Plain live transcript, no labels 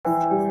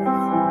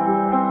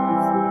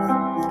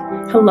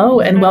Hello,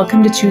 and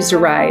welcome to Choose to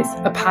Rise,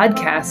 a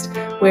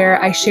podcast where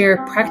I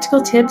share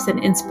practical tips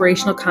and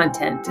inspirational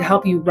content to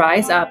help you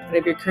rise up out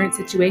of your current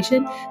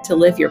situation to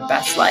live your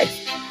best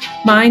life.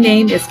 My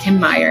name is Kim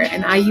Meyer,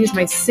 and I use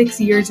my 6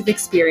 years of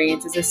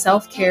experience as a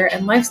self-care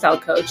and lifestyle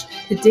coach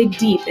to dig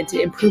deep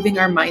into improving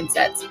our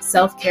mindsets,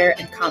 self-care,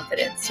 and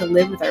confidence to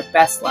live with our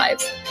best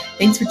lives.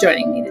 Thanks for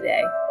joining me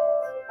today.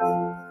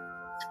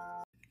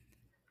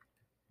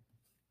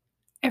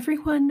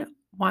 Everyone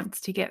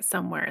wants to get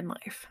somewhere in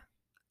life.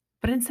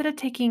 But instead of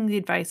taking the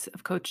advice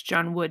of Coach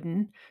John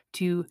Wooden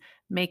to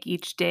make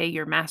each day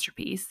your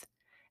masterpiece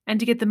and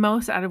to get the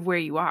most out of where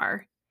you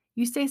are,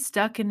 you stay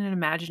stuck in an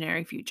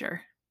imaginary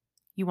future.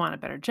 You want a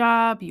better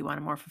job, you want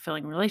a more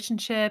fulfilling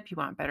relationship, you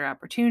want better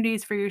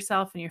opportunities for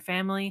yourself and your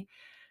family.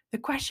 The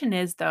question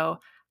is, though,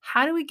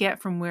 how do we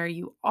get from where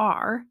you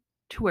are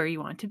to where you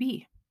want to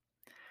be?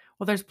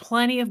 Well, there's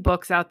plenty of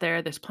books out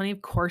there. There's plenty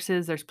of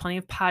courses. There's plenty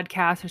of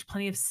podcasts. There's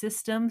plenty of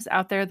systems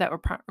out there that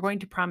are going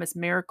to promise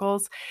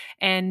miracles,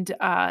 and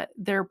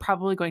they're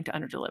probably going to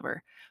underdeliver.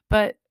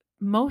 But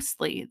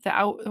mostly,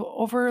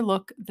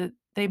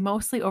 they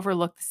mostly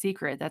overlook the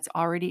secret that's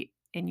already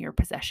in your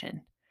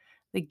possession,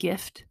 the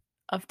gift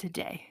of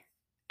today,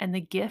 and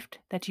the gift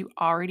that you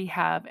already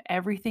have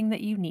everything that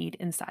you need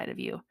inside of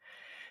you.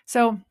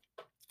 So,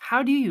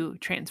 how do you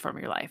transform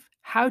your life?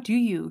 How do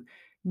you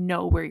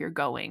know where you're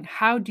going?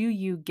 How do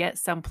you get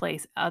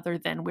someplace other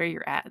than where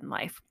you're at in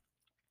life?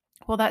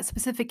 Well, that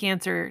specific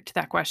answer to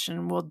that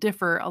question will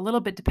differ a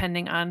little bit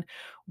depending on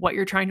what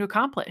you're trying to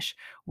accomplish,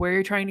 where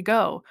you're trying to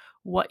go,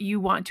 what you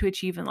want to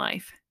achieve in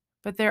life.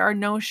 But there are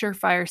no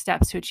surefire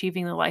steps to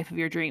achieving the life of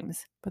your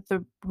dreams. But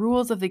the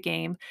rules of the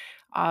game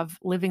of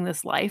living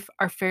this life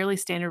are fairly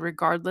standard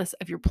regardless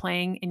if you're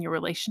playing in your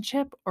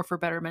relationship or for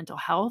better mental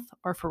health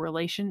or for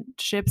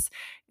relationships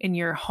in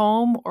your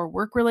home or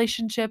work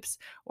relationships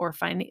or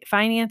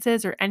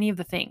finances or any of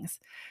the things.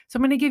 So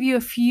I'm going to give you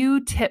a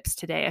few tips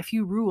today, a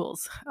few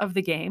rules of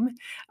the game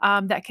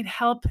that can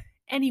help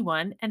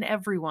anyone and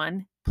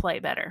everyone play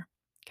better.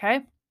 Okay.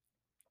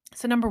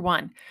 So number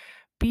one,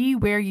 be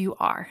where you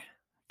are.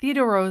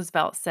 Theodore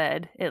Roosevelt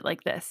said it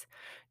like this: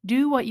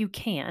 do what you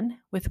can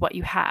with what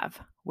you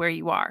have, where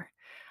you are.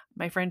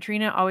 My friend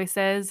Trina always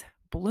says,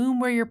 bloom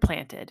where you're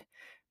planted.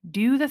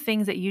 Do the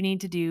things that you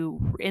need to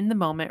do in the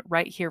moment,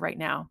 right here, right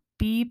now.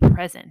 Be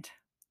present.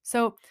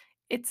 So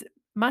it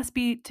must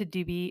be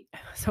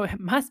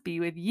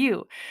with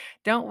you.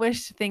 Don't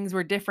wish things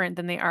were different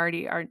than they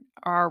already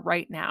are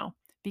right now.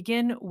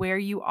 Begin where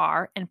you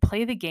are and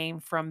play the game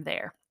from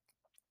there.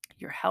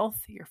 Your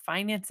health, your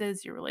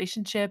finances, your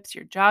relationships,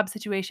 your job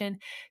situation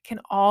can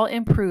all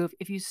improve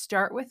if you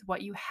start with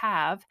what you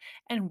have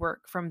and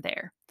work from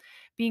there.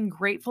 Being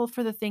grateful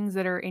for the things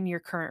that are in your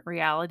current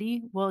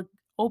reality will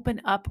open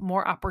up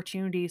more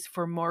opportunities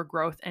for more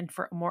growth and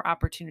for more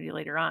opportunity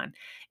later on.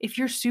 If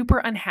you're super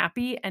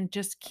unhappy and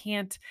just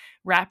can't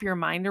wrap your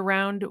mind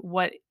around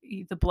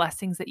the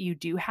blessings that you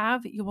do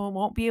have, you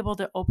won't be able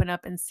to open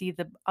up and see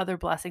the other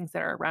blessings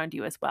that are around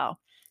you as well.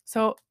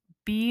 So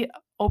be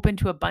open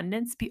to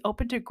abundance, be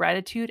open to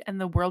gratitude, and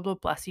the world will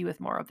bless you with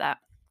more of that.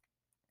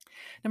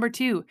 Number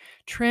two,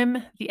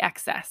 trim the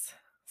excess.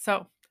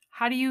 So,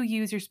 how do you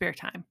use your spare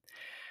time?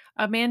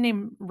 A man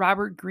named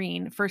Robert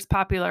Greene first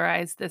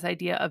popularized this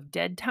idea of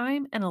dead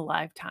time and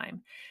alive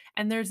time.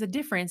 And there's a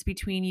difference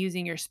between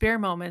using your spare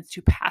moments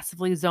to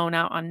passively zone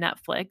out on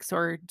Netflix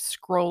or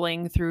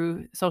scrolling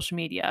through social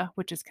media,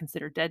 which is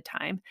considered dead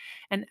time,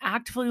 and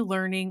actively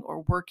learning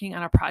or working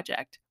on a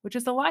project, which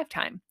is alive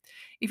time.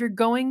 If you're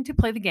going to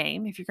play the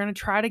game, if you're going to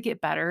try to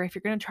get better, if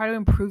you're going to try to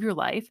improve your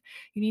life,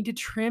 you need to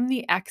trim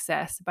the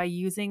excess by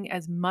using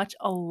as much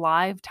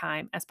alive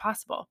time as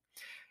possible.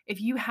 If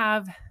you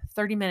have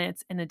 30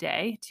 minutes in a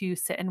day to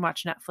sit and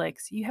watch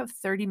Netflix, you have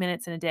 30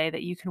 minutes in a day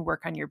that you can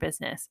work on your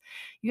business.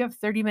 You have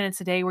 30 minutes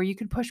a day where you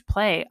can push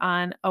play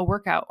on a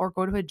workout or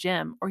go to a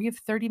gym, or you have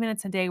 30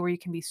 minutes a day where you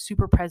can be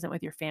super present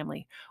with your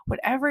family.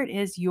 Whatever it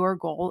is your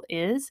goal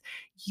is,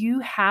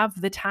 you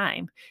have the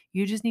time.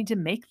 You just need to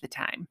make the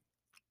time.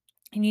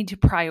 You need to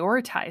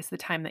prioritize the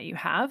time that you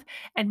have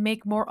and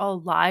make more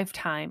alive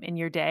time in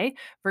your day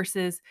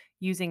versus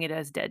using it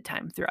as dead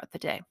time throughout the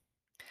day.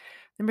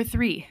 Number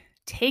three,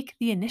 take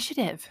the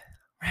initiative,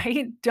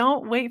 right?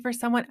 Don't wait for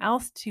someone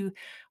else to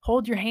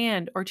hold your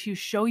hand or to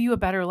show you a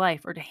better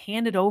life or to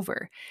hand it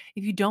over.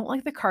 If you don't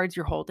like the cards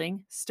you're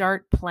holding,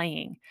 start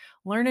playing.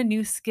 Learn a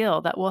new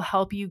skill that will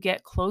help you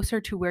get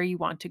closer to where you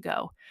want to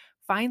go.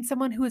 Find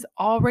someone who is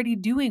already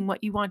doing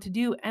what you want to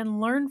do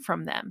and learn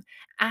from them.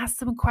 Ask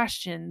them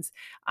questions,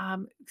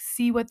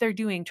 see what they're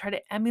doing, try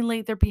to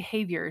emulate their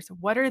behaviors.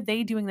 What are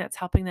they doing that's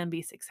helping them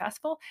be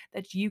successful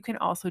that you can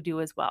also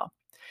do as well?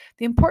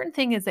 The important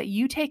thing is that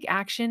you take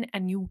action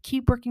and you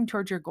keep working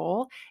towards your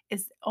goal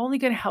is only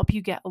going to help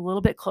you get a little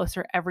bit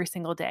closer every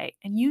single day.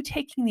 And you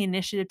taking the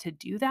initiative to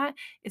do that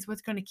is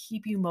what's going to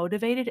keep you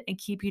motivated and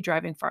keep you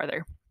driving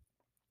farther.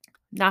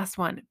 Last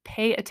one,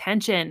 pay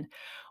attention.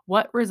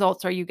 What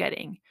results are you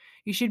getting?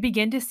 You should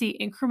begin to see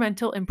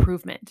incremental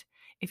improvement.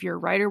 If you're a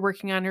writer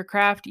working on your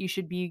craft, you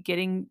should be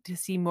getting to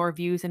see more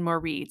views and more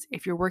reads.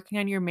 If you're working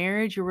on your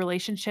marriage, your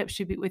relationship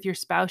should be with your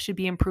spouse should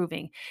be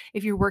improving.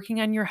 If you're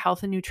working on your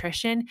health and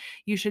nutrition,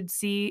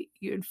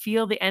 you'd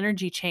feel the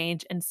energy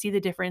change and see the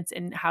difference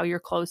in how your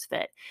clothes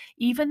fit.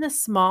 Even the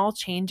small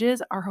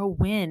changes are a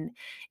win.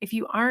 If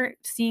you aren't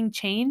seeing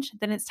change,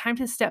 then it's time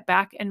to step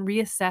back and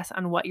reassess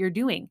on what you're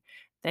doing.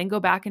 Then go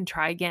back and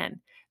try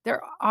again.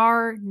 There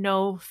are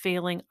no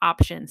failing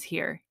options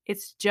here.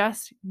 It's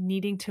just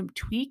needing to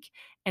tweak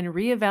and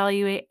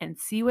reevaluate and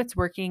see what's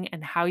working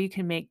and how you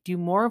can do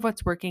more of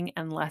what's working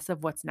and less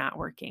of what's not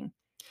working.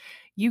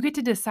 You get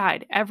to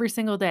decide every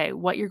single day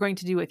what you're going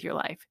to do with your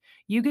life.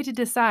 You get to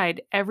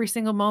decide every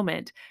single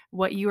moment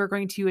what you are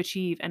going to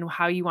achieve and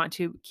how you want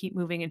to keep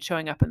moving and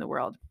showing up in the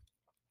world.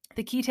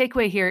 The key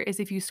takeaway here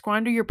is if you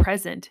squander your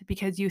present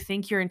because you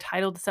think you're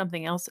entitled to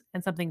something else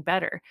and something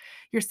better,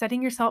 you're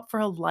setting yourself for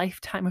a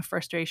lifetime of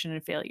frustration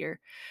and failure.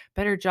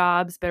 Better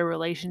jobs, better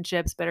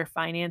relationships, better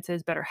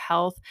finances, better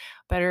health,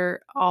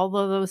 better all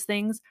of those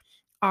things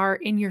are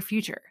in your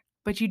future,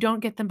 but you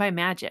don't get them by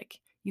magic.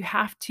 You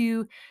have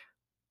to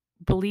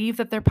believe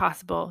that they're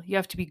possible. You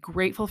have to be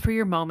grateful for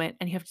your moment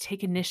and you have to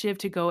take initiative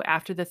to go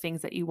after the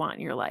things that you want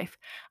in your life.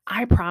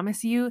 I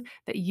promise you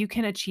that you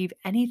can achieve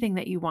anything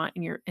that you want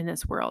in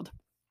this world.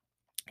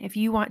 If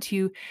you want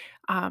to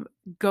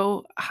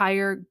go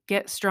higher,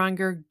 get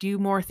stronger, do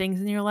more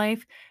things in your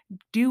life,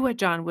 do what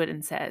John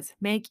Wooden says.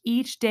 Make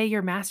each day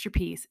your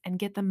masterpiece and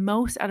get the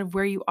most out of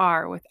where you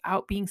are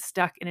without being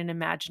stuck in an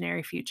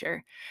imaginary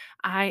future.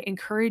 I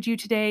encourage you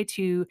today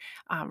to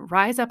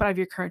rise up out of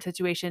your current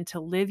situation, to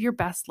live your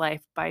best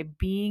life by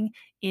being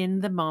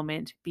in the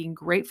moment, being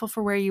grateful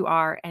for where you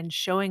are, and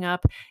showing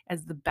up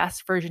as the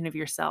best version of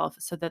yourself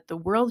so that the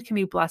world can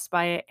be blessed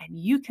by it and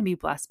you can be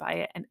blessed by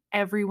it and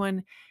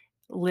everyone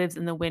lives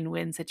in the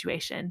win-win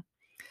situation.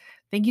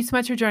 Thank you so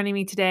much for joining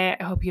me today.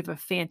 I hope you have a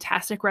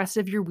fantastic rest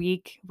of your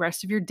week,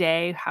 rest of your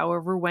day,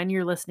 however, when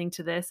you're listening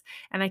to this.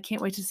 And I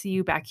can't wait to see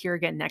you back here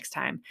again next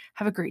time.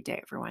 Have a great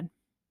day, everyone.